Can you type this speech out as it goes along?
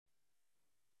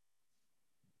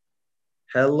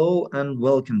Hello and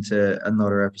welcome to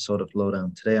another episode of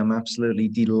Lowdown. Today I'm absolutely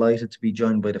delighted to be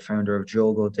joined by the founder of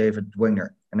Jogo, David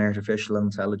Dwinger, an artificial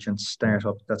intelligence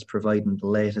startup that's providing the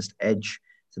latest edge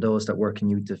to those that work in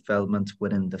youth development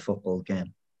within the football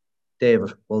game.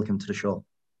 David, welcome to the show.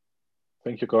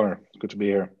 Thank you, Connor. It's good to be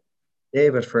here.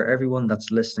 David, for everyone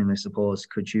that's listening, I suppose,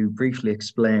 could you briefly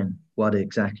explain what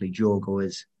exactly Jogo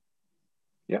is?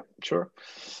 Yeah, sure.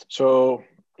 So,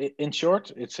 in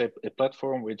short, it's a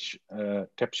platform which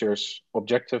captures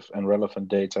objective and relevant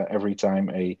data every time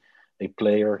a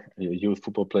player, a youth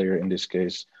football player in this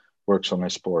case, works on a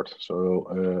sport.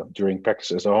 So, during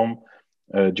practice at home,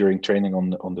 during training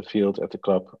on the field at the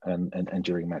club, and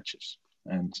during matches.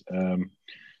 And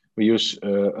we use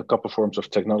a couple forms of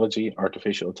technology,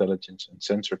 artificial intelligence and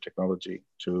sensor technology,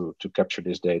 to capture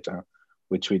this data,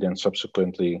 which we then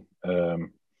subsequently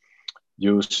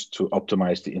use to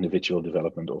optimize the individual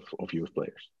development of youth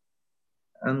players.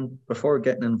 And before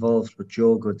getting involved with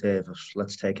Jogo, David,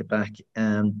 let's take it back.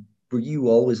 Were you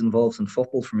always involved in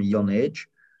football from a young age,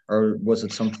 or was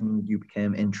it something you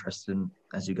became interested in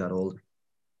as you got older?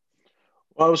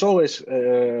 Well, I was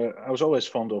always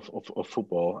fond of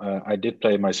football. I did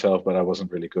play myself, but I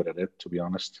wasn't really good at it, to be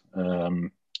honest.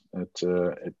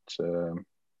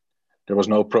 There was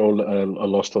no pro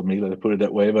lost on me, let me put it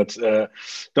that way. But no,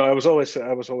 I was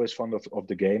always fond of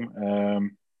the game.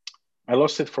 I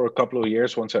lost it for a couple of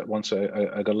years once I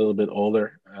got a little bit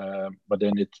older, but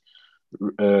then it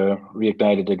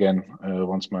reignited again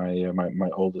once my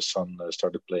oldest son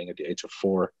started playing at the age of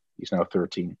 4. He's now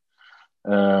 13.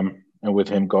 And with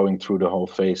him going through the whole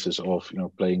phases of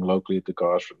playing locally at the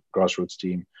grassroots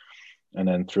team, and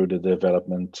then through the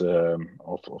development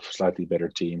of slightly better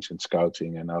teams and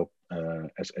scouting, and now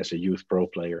as a youth pro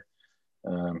player,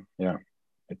 yeah,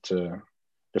 the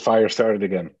fire started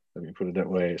again. Let me put it that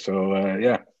way. So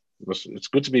yeah, it's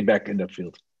good to be back in that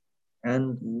field.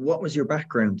 And what was your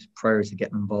background prior to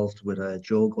getting involved with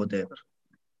Jogo, David?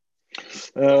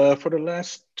 For the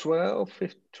last 12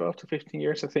 to 15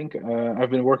 years, I think, I've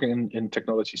been working in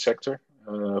technology sector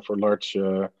for large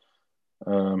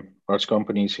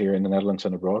companies here in the Netherlands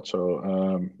and abroad. So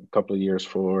a couple of years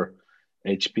for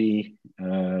HP,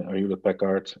 Hewlett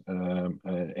Packard,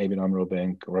 ABN AMRO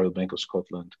Bank, Royal Bank of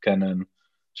Scotland, Canon,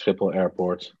 Schiphol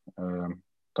Airport,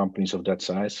 companies of that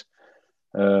size.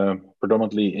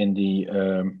 Predominantly in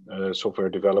the software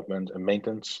development and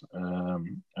maintenance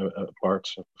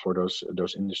parts for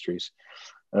those industries.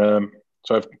 So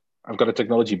I've got a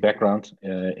technology background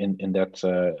in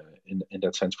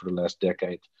that sense for the last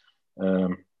decade,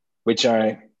 which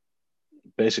I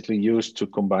basically used to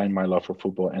combine my love for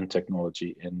football and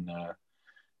technology in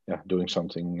doing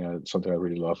something I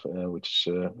really love, which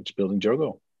is building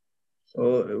Jogo.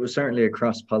 So it was certainly a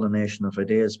cross-pollination of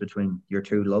ideas between your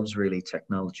two loves, really,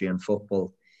 technology and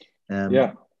football.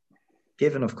 Yeah.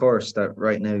 Given, of course, that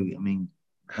right now, I mean,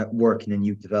 working in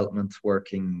youth development,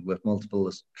 working with multiple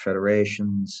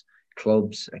federations,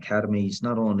 clubs, academies,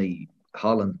 not only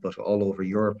Holland, but all over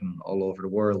Europe and all over the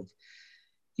world.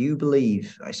 Do you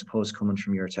believe, I suppose, coming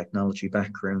from your technology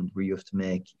background, where you have to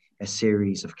make a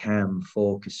series of calm,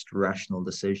 focused, rational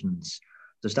decisions,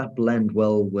 does that blend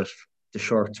well with the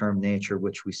short-term nature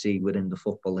which we see within the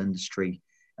football industry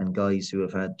and guys who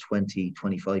have had 20,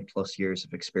 25 plus years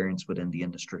of experience within the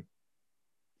industry?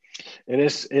 It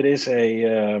is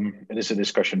a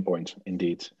discussion point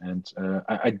indeed, and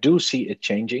I do see it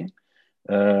changing.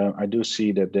 I do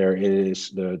see that there is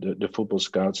the football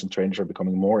scouts and trainers are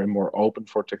becoming more and more open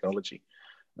for technology.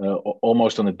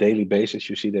 Almost on a daily basis,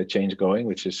 you see that change going,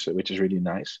 which is really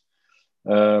nice.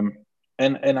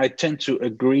 And I tend to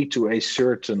agree to a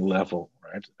certain level,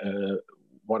 right?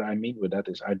 What I mean with that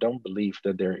is I don't believe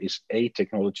that there is a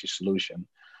technology solution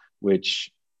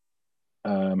which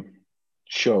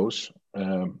shows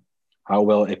how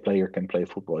well a player can play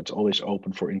football. It's always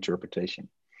open for interpretation.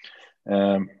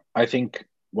 I think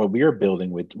what we are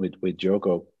building with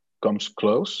Jogo comes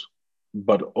close,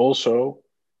 but also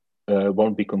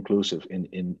won't be conclusive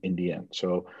in the end.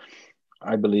 So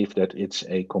I believe that it's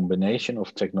a combination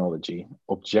of technology,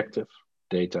 objective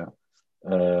data,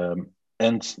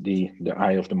 and the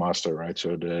eye of the master, right?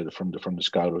 So from the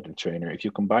scout or the trainer. If you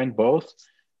combine both,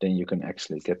 then you can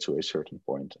actually get to a certain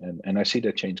point. And I see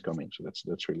that change coming. So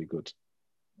that's really good.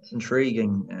 It's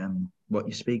intriguing what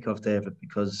you speak of, David,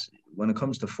 because when it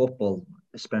comes to football,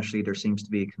 especially, there seems to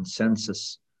be a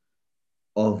consensus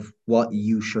of what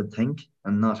you should think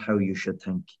and not how you should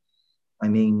think. I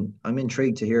mean, I'm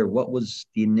intrigued to hear what was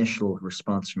the initial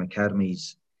response from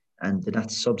academies, and did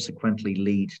that subsequently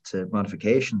lead to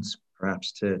modifications,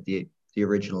 perhaps to the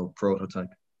original prototype?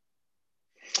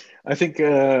 I think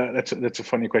that's a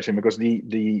funny question, because the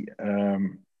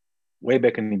way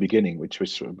back in the beginning, which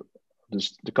was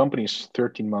the company is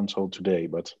 13 months old today,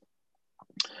 but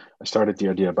I started the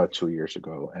idea about 2 years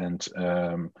ago, and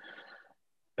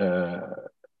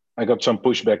I got some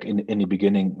pushback in the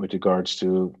beginning with regards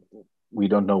to, we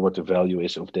don't know what the value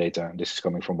is of data. And this is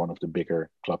coming from one of the bigger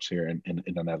clubs here in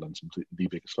the Netherlands, the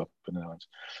biggest club in the Netherlands.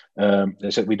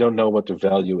 They said, we don't know what the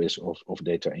value is of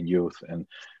data in youth. And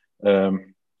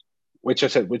which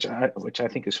I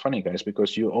think is funny, guys,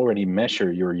 because you already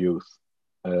measure your youth.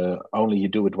 Only you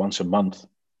do it once a month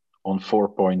on 4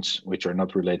 points, which are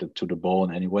not related to the ball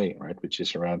in any way, right? Which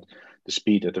is around the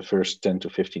speed at the first 10 to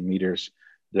 15 meters,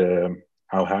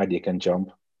 how high they can jump,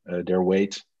 their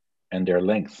weight, and their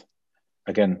length.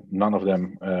 Again, none of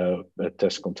them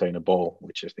tests contain a ball,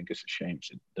 which I think is a shame.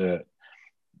 So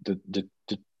the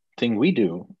thing we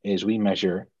do is we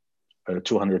measure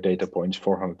 200 data points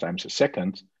 400 times a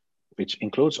second, which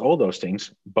includes all those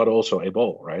things, but also a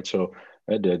ball, right? So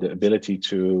the ability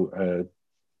to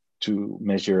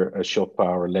measure a shot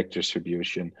power, leg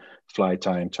distribution, fly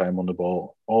time, time on the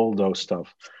ball, all those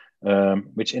stuff,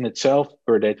 which in itself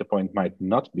per data point might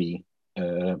not be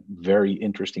very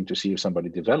interesting to see if somebody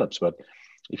develops, but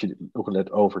if you look at it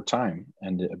over time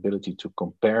and the ability to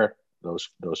compare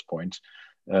those points,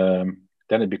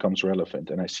 then it becomes relevant.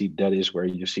 And I see that is where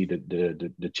you see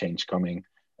the change coming,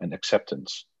 and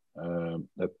acceptance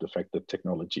that the fact that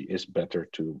technology is better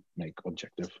to make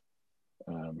objective,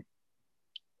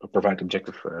 provide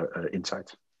objective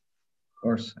insight. Of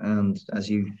course, and as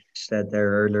you said there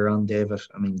earlier on, David,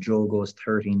 I mean, JOGO'S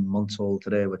 13 months old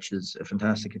today, which is a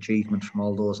fantastic achievement from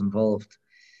all those involved.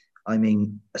 I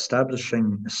mean,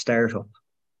 establishing a startup,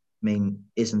 I mean,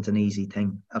 isn't an easy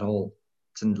thing at all.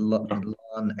 It's a long,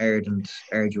 ardent,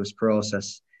 arduous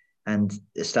process, and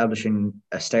establishing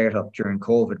a startup during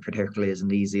COVID particularly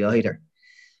isn't easy either.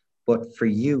 But for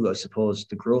you, I suppose,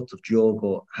 the growth of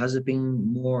JOGO, has it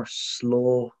been more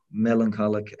slow,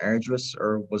 melancholic, arduous,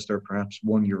 or was there perhaps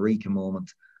one eureka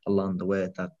moment along the way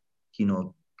that,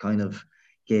 kind of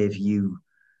gave you,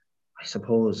 I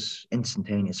suppose,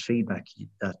 instantaneous feedback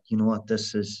that, what,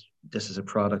 this is a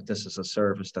product, this is a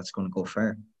service that's going to go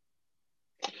far?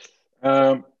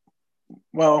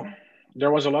 Well,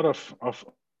 there was a lot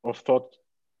of thought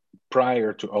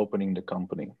prior to opening the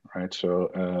company, right? So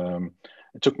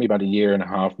it took me about a year and a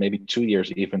half, maybe 2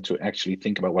 years even, to actually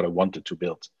think about what I wanted to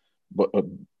build, but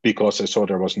because I saw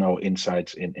there was no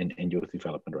insights in youth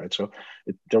development, right? So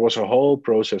there was a whole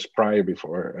process prior,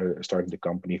 before starting the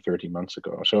company 13 months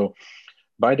ago. So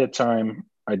by that time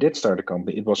I did start a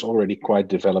company, it was already quite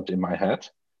developed in my head,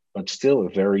 but still a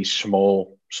very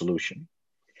small solution.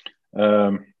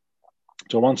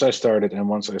 So once I started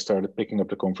picking up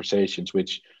the conversations,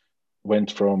 which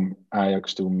went from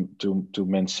Ajax to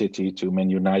Man City to Man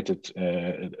United,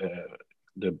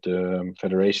 the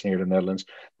federation here in the Netherlands,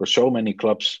 there were so many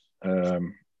clubs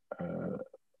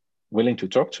willing to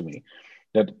talk to me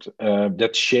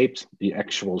that shaped the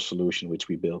actual solution which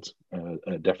we built,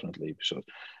 definitely. So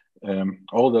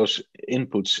all those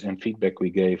inputs and feedback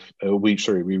we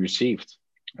received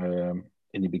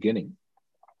in the beginning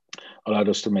allowed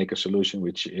us to make a solution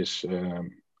which is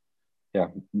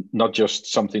not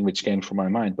just something which came from my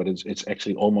mind, but it's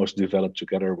actually almost developed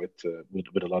together with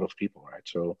a lot of people, right?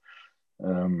 So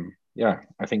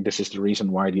I think this is the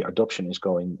reason why the adoption is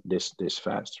going this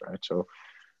fast, right? So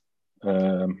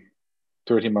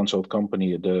 13 months old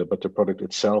company, but the product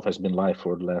itself has been live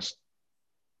for the last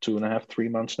 2.5, 3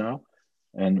 months now,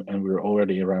 and we're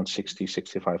already around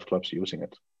 65 clubs using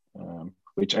it,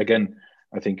 which again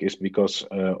I think is because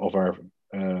of our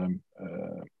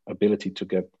ability to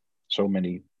get so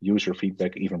many user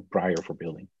feedback even prior to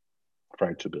building.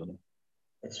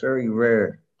 It's very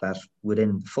rare that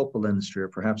within the football industry, or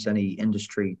perhaps any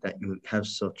industry, that you have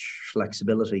such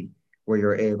flexibility where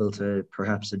you're able to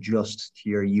perhaps adjust to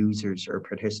your users or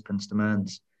participants'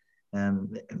 demands. I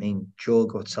mean,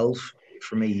 JOGO itself,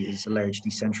 for me, is a large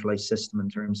decentralized system in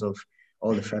terms of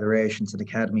all the federations and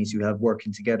academies you have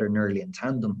working together nearly in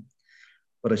tandem.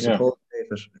 But I suppose,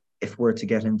 David, if we're to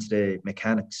get into the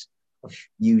mechanics of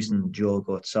using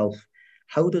JOGO itself,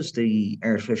 how does the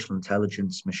artificial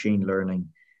intelligence, machine learning,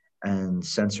 and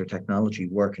sensor technology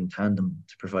work in tandem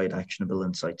to provide actionable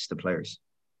insights to players?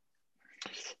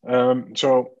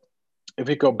 So if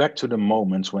we go back to the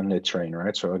moments when they train,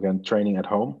 right? So again, training at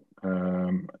home,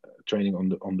 training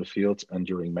on the field, and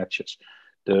during matches.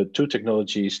 The two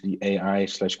technologies, the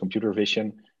AI/computer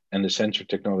vision and the sensor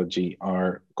technology,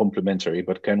 are complementary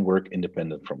but can work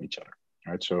independent from each other,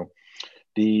 right? So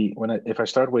if I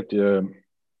start with the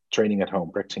training at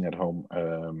home, practicing at home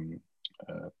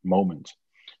moment,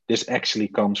 this actually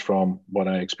comes from what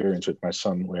I experienced with my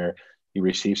son, where he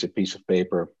receives a piece of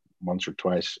paper once or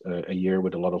twice a year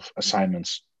with a lot of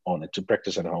assignments on it to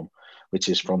practice at home, which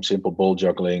is from simple ball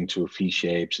juggling to V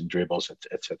shapes and dribbles,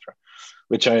 etc.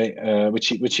 Which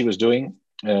he was doing,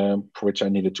 for which I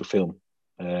needed to film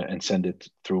and send it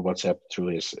through WhatsApp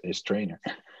through his trainer.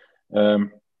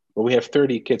 But we have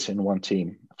 30 kids in one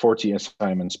team, 40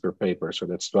 assignments per paper, so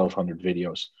that's 1,200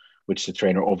 videos, which the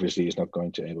trainer obviously is not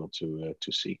going to able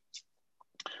to see.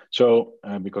 So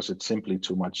because it's simply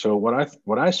too much. So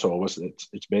what I saw was that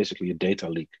it's basically a data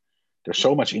leak. There's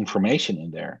so much information in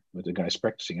there with the guys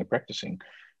practicing,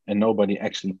 and nobody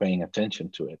actually paying attention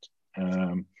to it.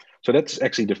 So that's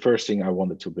actually the first thing I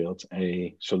wanted to build,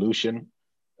 a solution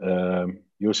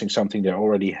using something they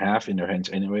already have in their hands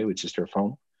anyway, which is their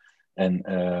phone, and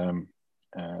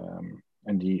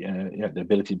the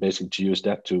ability basically to use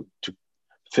that to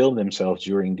film themselves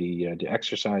during the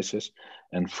exercises,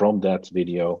 and from that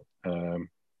video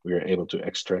we are able to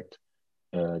extract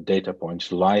data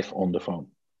points live on the phone.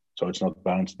 So it's not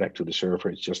bounced back to the server,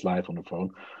 it's just live on the phone,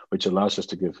 which allows us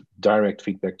to give direct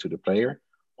feedback to the player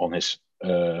on his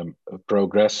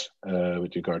progress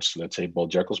with regards to, let's say, ball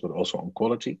juggles, but also on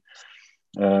quality.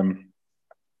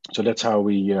 So that's how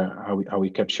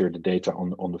we capture the data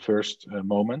on the first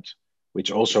moment,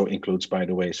 which also includes, by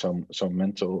the way, some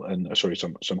mental and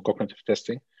some cognitive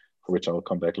testing, for which I will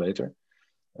come back later.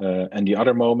 And the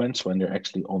other moments when they're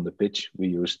actually on the pitch, we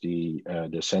use the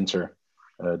sensor,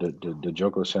 the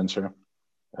JOGO sensor,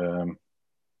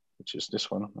 which is this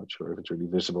one. I'm not sure if it's really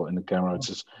visible in the camera.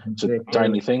 It's a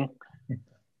tiny thing.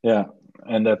 Yeah,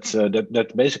 and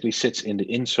that basically sits in the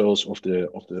insoles of the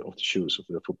shoes, of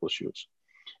the football shoes.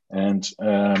 And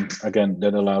again,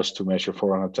 that allows to measure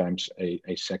 400 times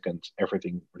a second,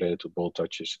 everything related to ball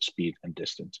touches, speed and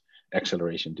distance,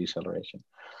 acceleration, deceleration.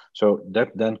 So that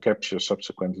then captures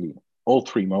subsequently all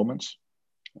three moments,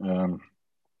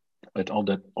 with all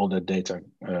that data,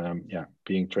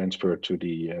 being transferred to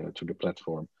the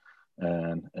platform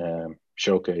and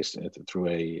showcased through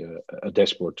a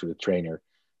dashboard to the trainer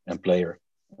and player,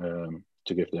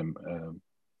 to give them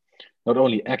not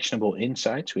only actionable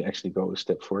insights, we actually go a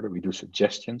step further. We do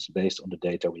suggestions based on the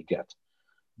data we get,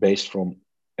 based from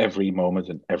every moment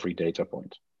and every data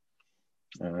point.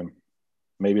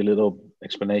 Maybe a little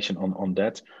explanation on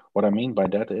that. What I mean by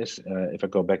that is, if I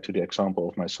go back to the example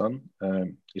of my son,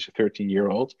 he's a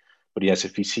 13-year-old, but he has a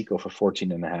physique of a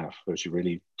 14 and a half, so he's a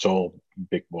really tall,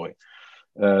 big boy.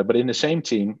 But in the same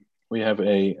team, we have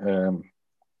a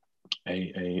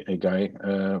guy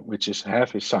which is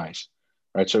half his size.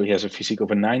 Right, so he has a physique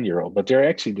of a 9-year-old, but they're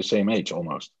actually the same age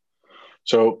almost.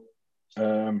 So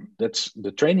that's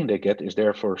the training they get is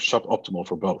therefore suboptimal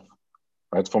for both,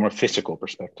 right, from a physical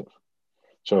perspective.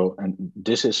 So, and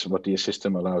this is what the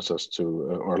system allows us to,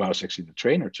 or allows actually the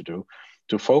trainer to do,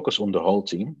 to focus on the whole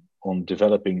team, on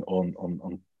developing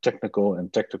on technical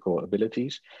and tactical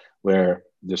abilities, where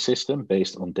the system,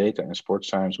 based on data and sports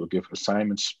science, will give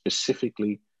assignments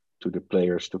specifically to the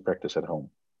players to practice at home,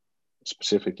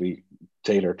 specifically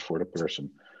tailored for the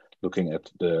person, looking at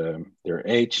their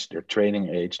age, their training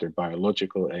age, their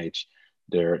biological age,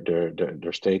 their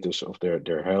status of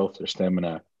their health, their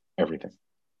stamina, everything.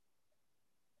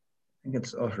 I think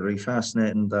it's utterly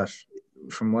fascinating that,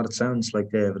 from what it sounds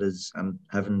like, David, is, and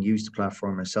having used the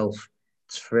platform myself,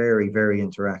 it's very, very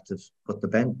interactive. But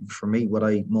for me, what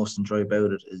I most enjoy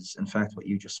about it is, in fact, what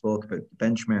you just spoke about, the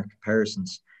benchmark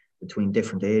comparisons between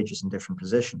different ages and different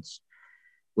positions.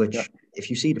 Which, if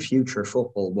you see the future of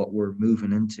football, what we're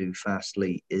moving into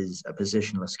fastly is a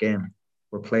positionless game,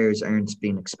 where players aren't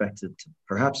being expected to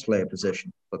perhaps play a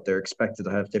position, but they're expected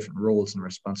to have different roles and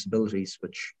responsibilities,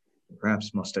 which they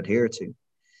perhaps must adhere to.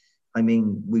 I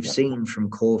mean, we've seen from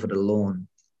COVID alone,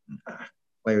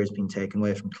 players being taken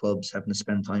away from clubs, having to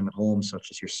spend time at home,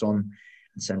 such as your son,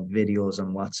 and send videos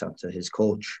on WhatsApp to his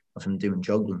coach of him doing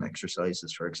juggling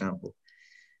exercises, for example.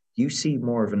 You see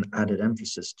more of an added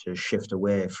emphasis to shift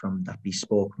away from that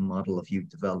bespoke model of youth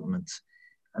development.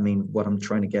 I mean, what I'm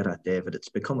trying to get at, David, it's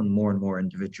becoming more and more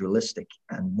individualistic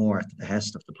and more at the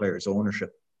behest of the player's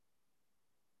ownership.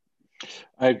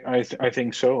 I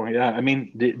think so. Yeah. I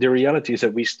mean, the reality is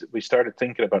that I started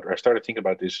thinking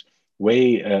about this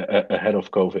way ahead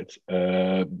of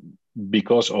COVID,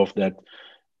 because of that,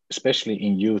 especially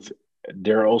in youth,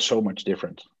 they're all so much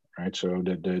different. Right, so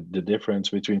the difference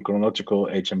between chronological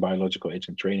age and biological age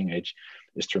and training age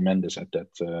is tremendous at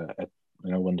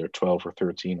when they're 12 or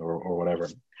 13 or whatever.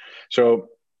 So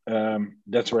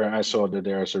that's where I saw that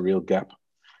there's a real gap,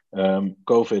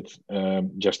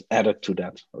 COVID just added to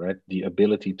that, right? The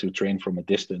ability to train from a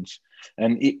distance,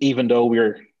 and even though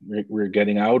we're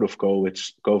getting out of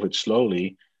COVID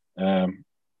slowly,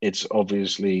 it's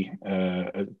obviously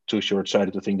too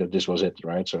short-sighted to think that this was it,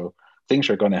 right? So things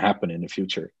are going to happen in the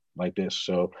future like this.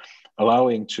 So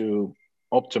allowing to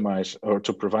optimize or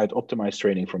to provide optimized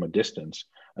training from a distance,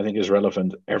 I think is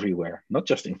relevant everywhere, not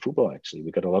just in football. Actually,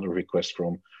 we got a lot of requests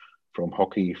from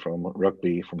hockey, from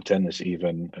rugby, from tennis,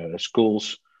 even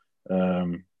schools,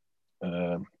 um,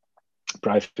 uh,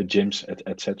 private gyms,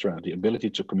 etc. The ability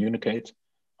to communicate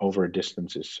over a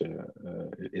distance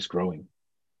is growing.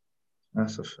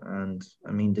 Massive. And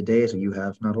I mean, the data you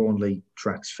have not only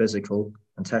tracks physical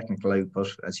and technical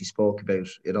output, as you spoke about,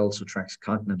 it also tracks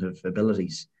cognitive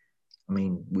abilities. I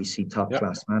mean, we see top Yeah.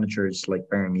 class managers like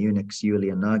Bayern Munich's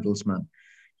Julian Nagelsmann.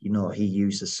 You know, he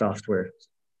uses software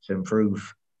to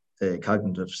improve the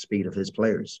cognitive speed of his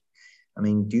players. I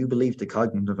mean, do you believe the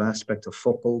cognitive aspect of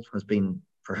football has been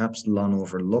perhaps long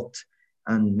overlooked?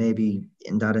 And maybe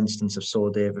in that instance, if so,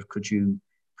 David, could you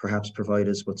perhaps provide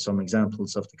us with some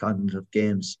examples of the cognitive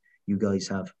games you guys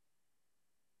have?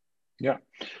 Yeah.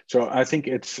 So I think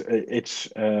it's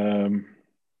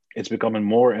becoming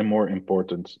more and more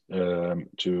important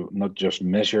to not just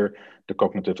measure the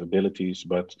cognitive abilities,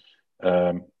 but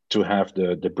to have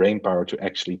the brain power to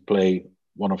actually play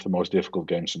one of the most difficult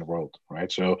games in the world,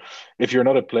 right? So if you're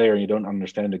not a player and you don't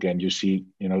understand the game, you see,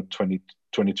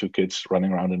 22 kids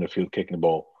running around in the field kicking the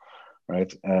ball,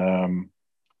 right?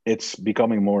 It's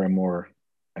becoming more and more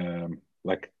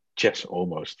like chess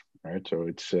almost, right? So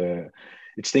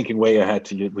it's thinking way ahead.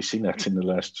 We've seen that in the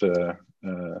last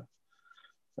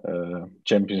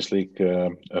Champions League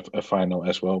a final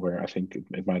as well, where I think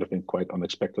it might have been quite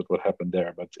unexpected what happened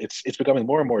there. But it's becoming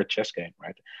more and more a chess game,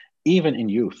 right? Even in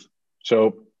youth.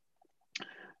 So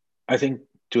I think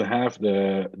to have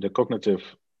the cognitive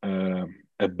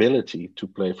ability to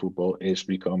play football is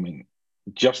becoming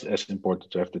just as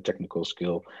important to have the technical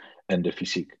skill and the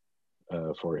physique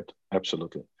for it.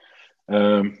 Absolutely.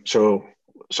 So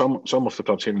some of the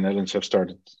clubs here in the Netherlands have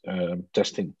started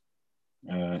testing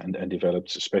and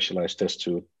developed specialized tests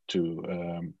to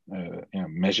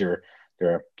measure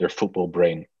their football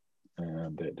brain.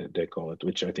 They call it,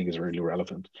 which I think is really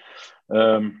relevant.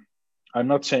 I'm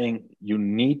not saying you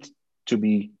need to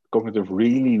be cognitive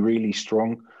really, really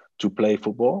strong to play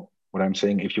football. What I'm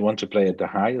saying, if you want to play at the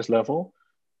highest level,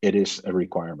 it is a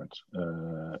requirement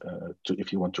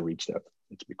if you want to reach that.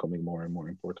 It's becoming more and more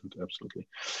important, absolutely.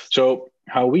 So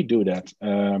how we do that,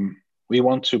 we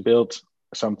want to build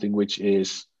something which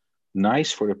is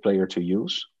nice for the player to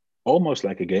use, almost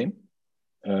like a game.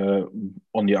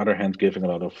 On the other hand, giving a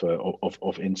lot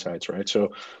of insights, right?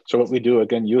 So what we do,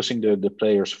 again, using the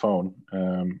player's phone,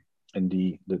 and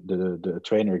the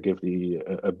trainer give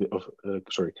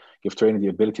trainer the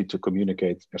ability to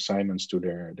communicate assignments to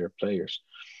their players.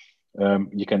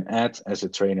 You can add as a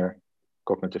trainer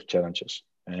cognitive challenges,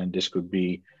 and this could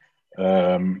be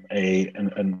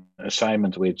an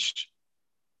assignment which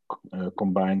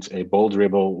combines a ball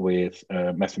dribble with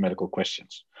mathematical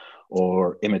questions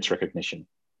or image recognition,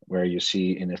 where you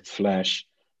see in a flash,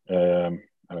 I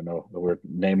don't know, the word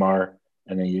Neymar,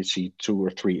 and then you see 2 or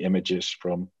 3 images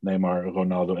from Neymar,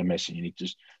 Ronaldo, and Messi. You need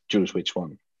to choose which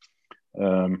one.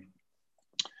 You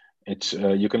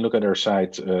can look at our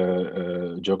site,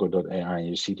 JOGO.ai, and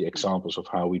you see the examples of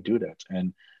how we do that.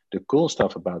 And the cool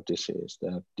stuff about this is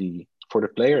that for the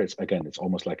player, it's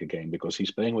almost like a game, because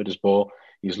he's playing with his ball,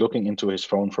 he's looking into his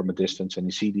phone from a distance, and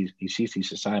he sees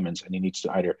these assignments, and he needs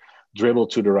to either dribble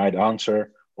to the right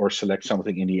answer or select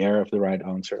something in the air of the right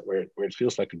answer, where it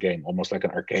feels like a game, almost like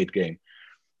an arcade game.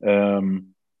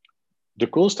 The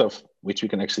cool stuff, which we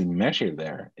can actually measure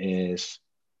there, is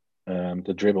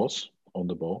the dribbles on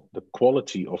the ball, the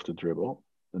quality of the dribble,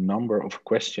 the number of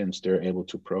questions they're able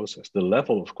to process, the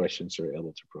level of questions they're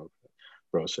able to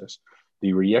process,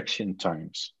 the reaction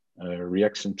times.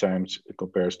 Reaction times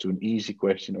compares to an easy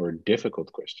question or a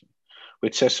difficult question,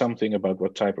 which says something about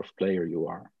what type of player you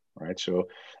are, right? So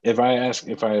if I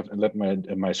let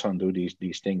my son do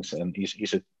these things, and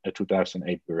he's a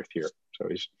 2008 birth year, so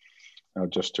he's now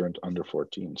just turned under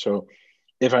 14. So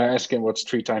if I ask him what's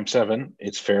 3 times 7,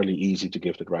 it's fairly easy to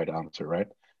give the right answer, right?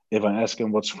 If I ask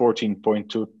him what's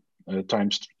 14.2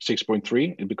 times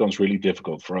 6.3, it becomes really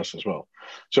difficult for us as well.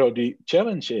 So the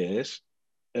challenge is,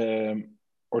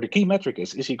 or the key metric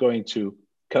is he going to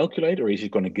calculate or is he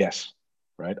going to guess,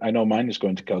 right? I know mine is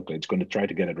going to calculate, it's going to try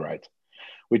to get it right,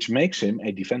 which makes him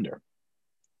a defender.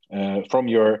 From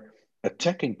your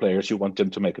attacking players, you want them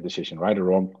to make a decision, right or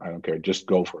wrong, I don't care, just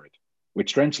go for it,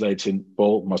 which translates in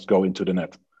ball must go into the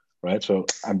net. right? So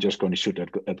I'm just going to shoot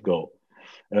at goal.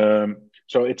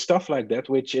 So it's stuff like that,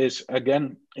 which is,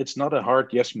 again, it's not a hard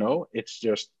yes, no. It's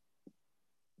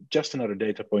just another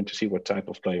data point to see what type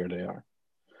of player they are.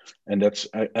 And that's,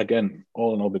 again,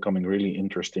 all in all becoming really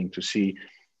interesting to see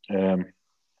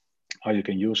how you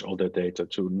can use all that data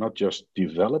to not just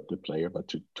develop the player, but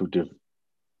to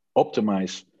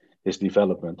optimize his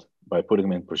development by putting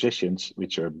him in positions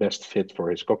which are best fit for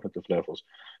his cognitive levels,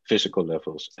 physical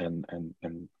levels, and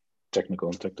technical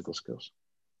and tactical skills.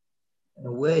 In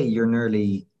a way, you're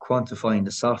nearly quantifying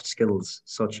the soft skills,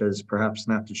 such as perhaps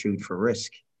an aptitude for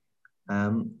risk.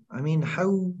 I mean,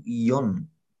 how young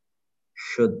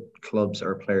should clubs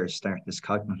or players start this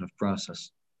cognitive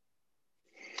process?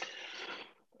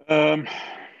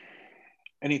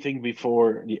 Anything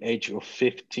before the age of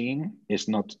 15 is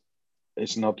not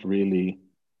really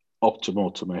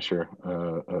optimal to measure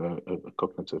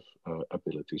cognitive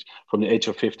abilities. From the age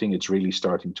of 15, it's really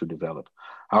starting to develop.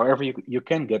 However, you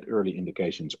can get early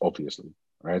indications, obviously,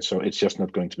 right? So it's just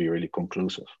not going to be really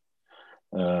conclusive.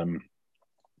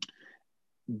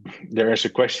 There is a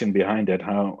question behind that: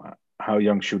 how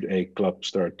young should a club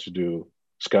start to do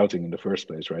scouting in the first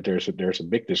place, right? There's a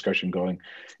big discussion going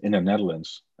in the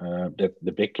Netherlands that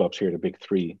the big clubs here, the big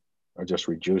three, are just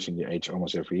reducing the age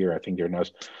almost every year. I think they're now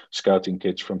scouting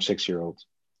kids from 6-year-olds.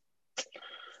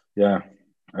 Yeah,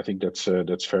 I think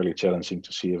that's fairly challenging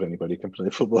to see if anybody can play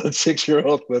football at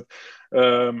 6-year-old. But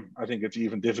I think it's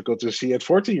even difficult to see at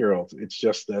 40-year-old. It's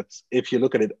just that if you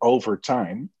look at it over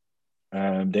time,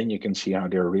 then you can see how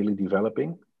they're really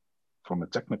developing from a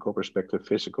technical perspective,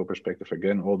 physical perspective,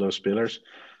 again, all those pillars.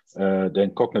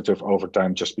 Then cognitive over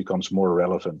time just becomes more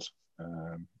relevant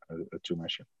to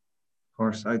measure. Of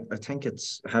course, I think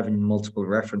it's having multiple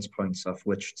reference points off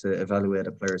which to evaluate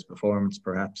a player's performance,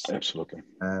 perhaps. Absolutely.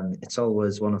 It's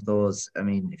always one of those, I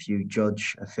mean, if you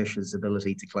judge a fish's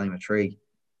ability to climb a tree,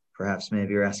 perhaps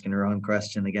maybe you're asking the wrong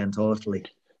question again, totally.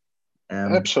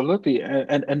 Absolutely.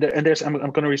 And there's, I'm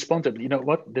going to respond to, you know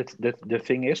what, the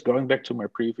thing is, going back to my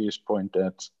previous point,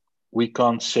 that we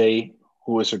can't say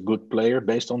who is a good player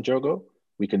based on Jogo.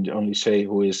 We can only say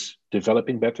who is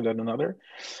developing better than another.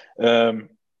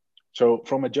 So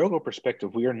from a Jogo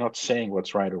perspective, we are not saying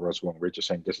what's right or what's wrong. We're just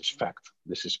saying this is fact.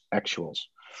 This is actuals.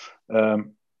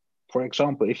 For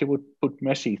example, if you would put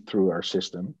Messi through our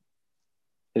system,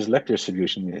 his leg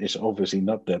distribution is obviously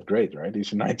not that great, right?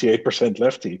 He's a 98%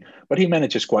 lefty, but he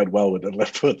manages quite well with that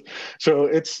left foot. So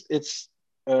it's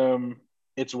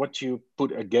what you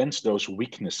put against those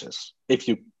weaknesses, if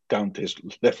you count his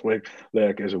left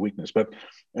leg as a weakness. But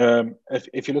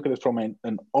if you look at it from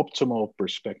an optimal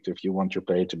perspective, you want your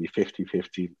player to be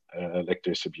 50-50 leg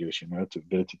distribution, right? The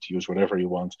ability to use whatever you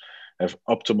want, have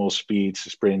optimal speeds,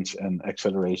 sprints, and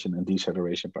acceleration and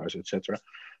deceleration powers, etc.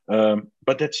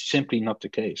 But that's simply not the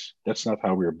case. That's not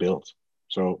how we're built.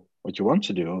 So what you want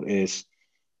to do is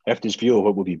have this view of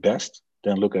what would be best,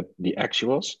 then look at the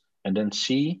actuals, and then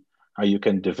see how you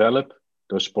can develop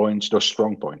those points, those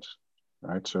strong points.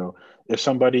 Right. So if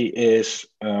somebody is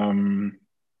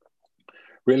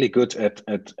really good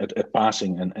at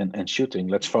passing and shooting,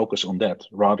 let's focus on that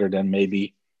rather than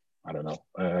maybe, I don't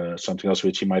know, something else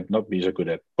which he might not be so good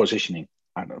at, positioning,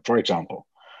 I don't know, for example.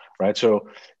 Right. So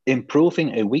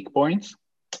improving a weak point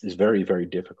is very, very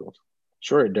difficult.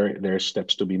 Sure, there are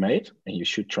steps to be made and you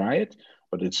should try it,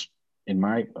 but it's, in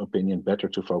my opinion, better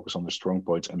to focus on the strong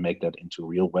points and make that into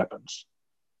real weapons.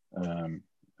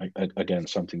 Again,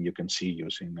 something you can see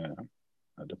using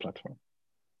the platform.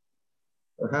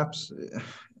 Perhaps,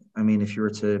 I mean, if you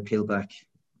were to peel back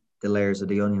the layers of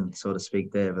the onion, so to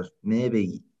speak, David,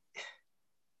 maybe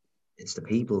it's the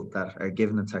people that are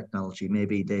given the technology.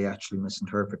 Maybe they actually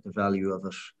misinterpret the value of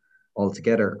it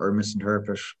altogether, or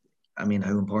misinterpret, I mean,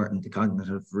 how important the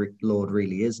cognitive load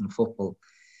really is in football.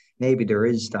 Maybe there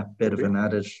is that bit of an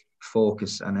added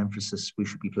focus and emphasis we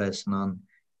should be placing on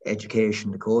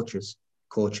education, the coaches,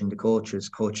 coaching the coaches,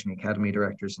 coaching academy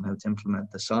directors, and how to implement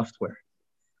the software.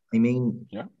 I mean,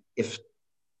 if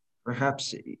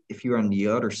perhaps if you're on the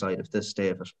other side of this,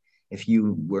 David, if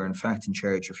you were in fact in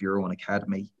charge of your own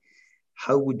academy,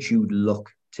 how would you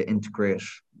look to integrate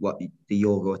what the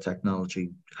Jogo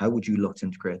technology, how would you look to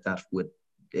integrate that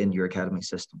within your academy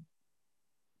system?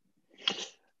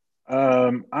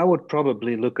 I would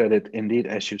probably look at it indeed,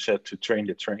 as you said, to train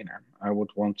the trainer. I would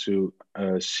want to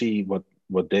see what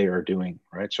they are doing,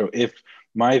 right? So if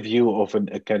my view of an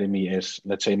academy is,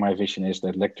 let's say my vision is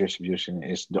that leg distribution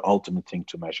is the ultimate thing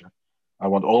to measure. I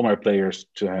want all my players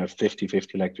to have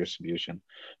 50-50 leg distribution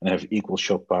and have equal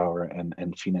shot power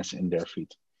and finesse in their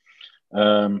feet.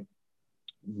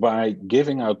 By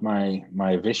giving out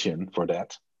my vision for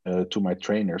that, to my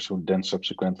trainers, who then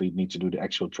subsequently need to do the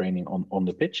actual training on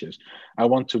the pitches. I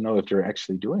want to know if they're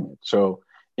actually doing it. So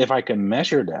if I can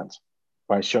measure that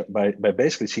by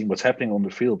basically seeing what's happening on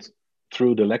the field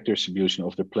through the leg distribution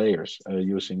of the players,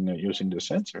 using the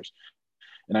sensors,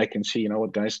 and I can see, you know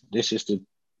what, guys, this is the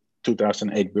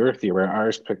 2008 birth year, where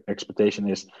our expectation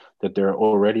is that they're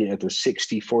already at a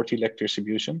 60-40 leg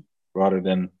distribution rather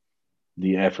than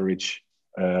the average.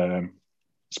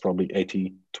 It's probably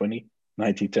 80-20,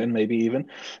 90-10, maybe even.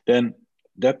 Then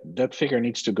that figure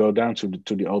needs to go down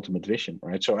to the ultimate vision,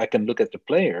 right? So I can look at the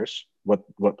players,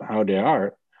 how they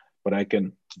are, but I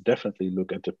can definitely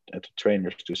look at the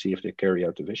trainers to see if they carry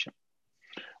out the vision.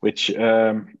 Which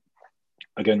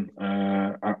again,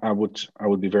 I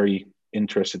would be very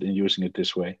interested in using it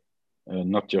this way,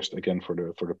 not just again for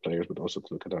the players, but also to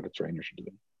look at how the trainers are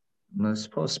doing. And I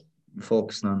suppose,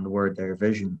 focusing on the word there,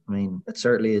 vision, I mean, it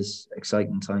certainly is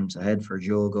exciting times ahead for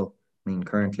Jogo. I mean,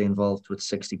 currently involved with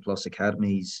 60 plus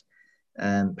academies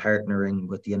and partnering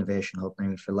with the Innovation Hub now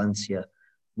with Valencia.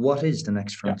 What is the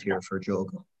next frontier for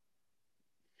Jogo?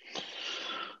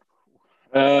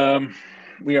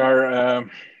 We are,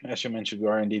 as you mentioned, we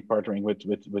are indeed partnering with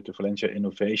the Valencia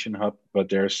Innovation Hub, but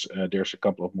there's a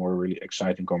couple of more really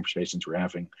exciting conversations we're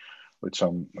having with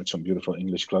some beautiful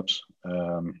English clubs,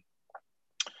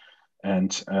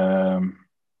 and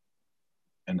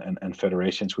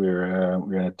federations.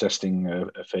 We're in a testing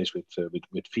phase with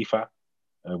FIFA,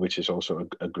 which is also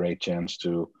a great chance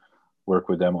to work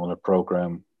with them on a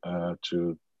program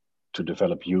to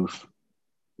develop youth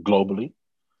globally,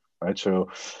 right? So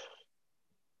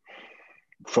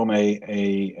from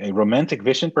a romantic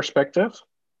vision perspective,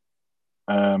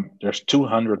 there's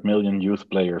 200 million youth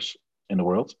players in the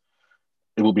world.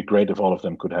 It would be great if all of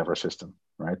them could have our system,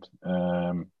 right?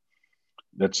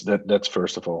 That's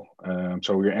first of all.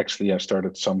 So we actually have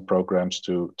started some programs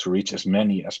to reach as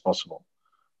many as possible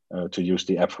to use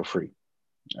the app for free.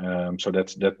 So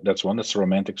that's one. That's the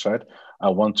romantic side. I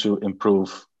want to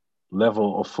improve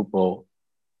level of football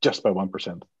just by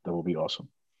 1%. That will be awesome,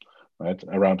 right?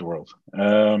 Around the world.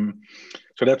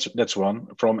 So that's one.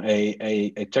 From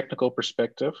a technical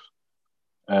perspective,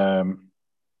 I'm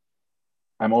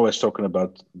always talking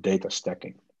about data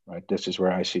stacking, right? This is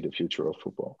where I see the future of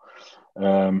football.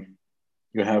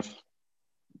 You have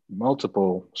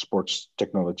multiple sports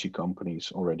technology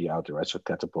companies already out there, right? So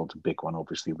Catapult, a big one,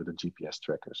 obviously, with the GPS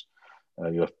trackers.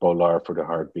 You have Polar for the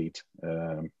heartbeat.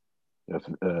 You have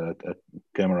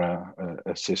camera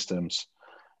systems.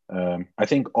 I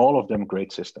think all of them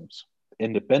great systems.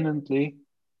 Independently,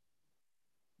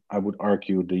 I would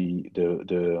argue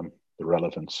the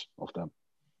relevance of them.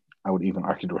 I would even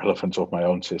argue the relevance of my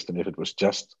own system if it was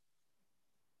just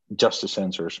the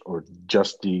sensors or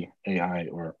just the AI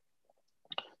or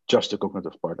just the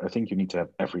cognitive part. I think you need to have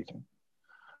everything.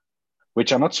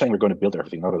 Which I'm not saying we're going to build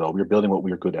everything, not at all. We're building what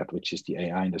we're good at, which is the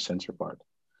AI and the sensor part.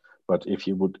 But if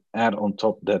you would add on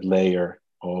top that layer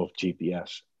of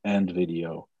GPS and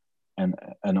video and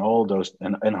all those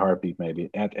and heartbeat,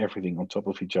 maybe add everything on top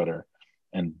of each other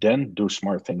and then do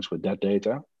smart things with that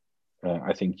data,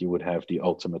 I think you would have the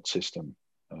ultimate system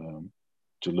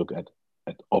to look at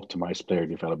optimized player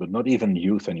development, not even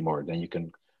youth anymore. Then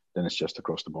it's just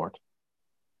across the board.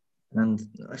 And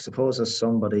I suppose as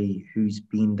somebody who's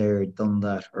been there, done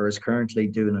that, or is currently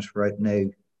doing it right now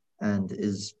and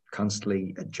is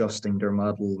constantly adjusting their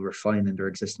model, refining their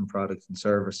existing product and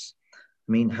service,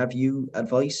 I mean, have you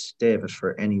advice, David,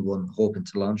 for anyone hoping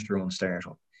to launch their own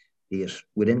startup, be it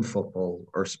within football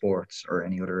or sports or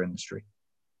any other industry?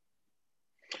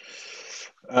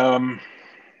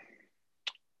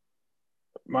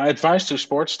 My advice to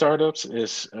sports startups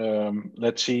is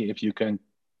let's see if you can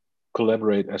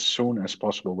collaborate as soon as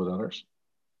possible with others.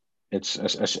 It's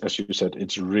as you said,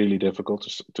 it's really difficult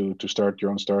to start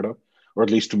your own startup, or at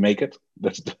least to make it.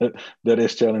 That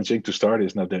is challenging. To start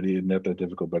is not that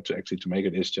difficult, but to make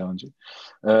it is challenging.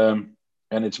 And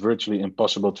it's virtually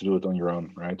impossible to do it on your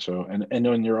own, right? So and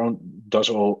on your own does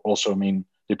also mean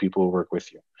the people who work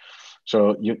with you.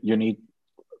 So you need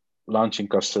launching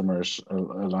customers,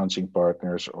 launching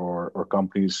partners, or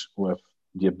companies who have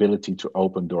the ability to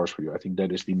open doors for you. I think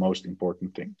that is the most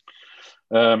important thing.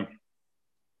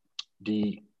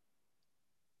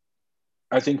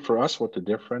 I think for us, what the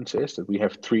difference is that we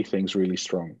have three things really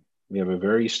strong. We have a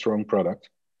very strong product,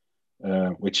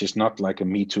 which is not like a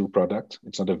Me Too product.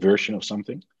 It's not a version of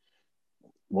something.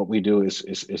 What we do is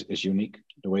unique,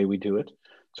 the way we do it.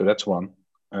 So that's one.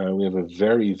 We have a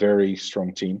very, very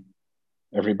strong team.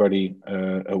 Everybody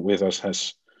with us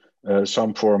has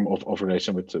some form of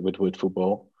relation with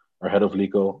football. our head of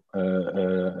legal.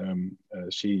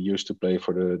 She used to play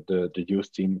for the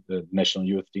youth team, the national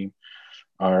youth team.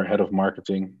 Our head of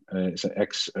marketing is an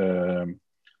ex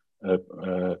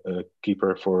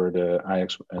keeper for the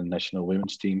Ajax national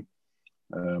women's team.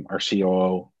 Our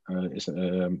COO is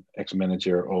an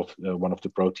ex-manager of one of the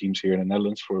pro teams here in the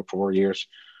Netherlands for 4 years,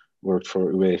 worked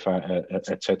for UEFA,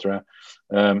 etc.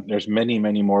 There's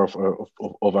many more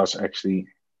of us actually.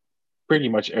 Pretty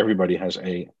much everybody has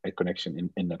a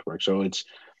connection in network. So it's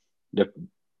that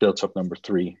builds up number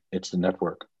 3. It's the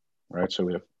network, right? So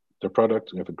we have the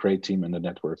product, we have a great team and the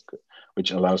network,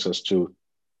 which allows us to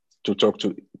talk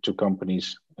to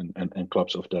companies and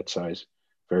clubs of that size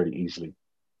very easily.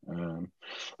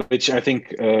 Which I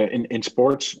think in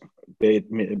sports, be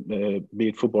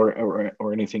it football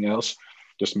or anything else,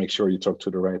 just make sure you talk to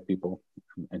the right people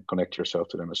and connect yourself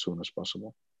to them as soon as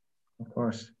possible. Of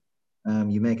course.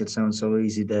 You make it sound so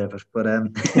easy, David, but I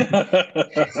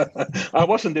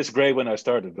wasn't this great when I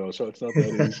started though, so it's not that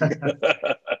easy.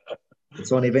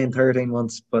 It's only been 13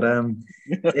 months, but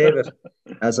David,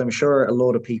 as I'm sure a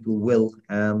lot of people will,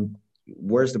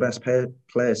 where's the best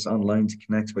place online to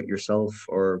connect with yourself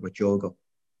or with Jogo?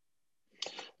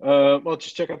 Well,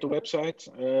 just check out the website,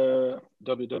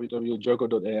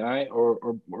 www.jogo.ai,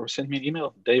 or send me an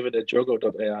email,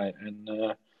 david@jogo.ai,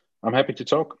 and I'm happy to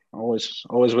talk. Always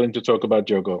willing to talk about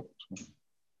Jogo.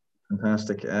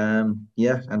 Fantastic.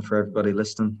 Yeah, and for everybody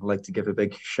listening, I'd like to give a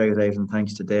big shout out and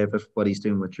thanks to David. What he's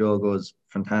doing with Jogo is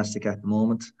fantastic at the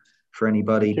moment. For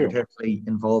anybody particularly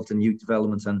involved in youth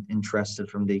development and interested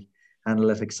from the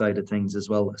analytics side of things as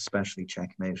well, especially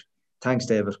check him out. Thanks,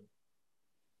 David.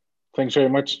 Thanks very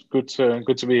much. Good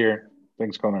to be here.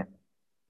 Thanks, Connor.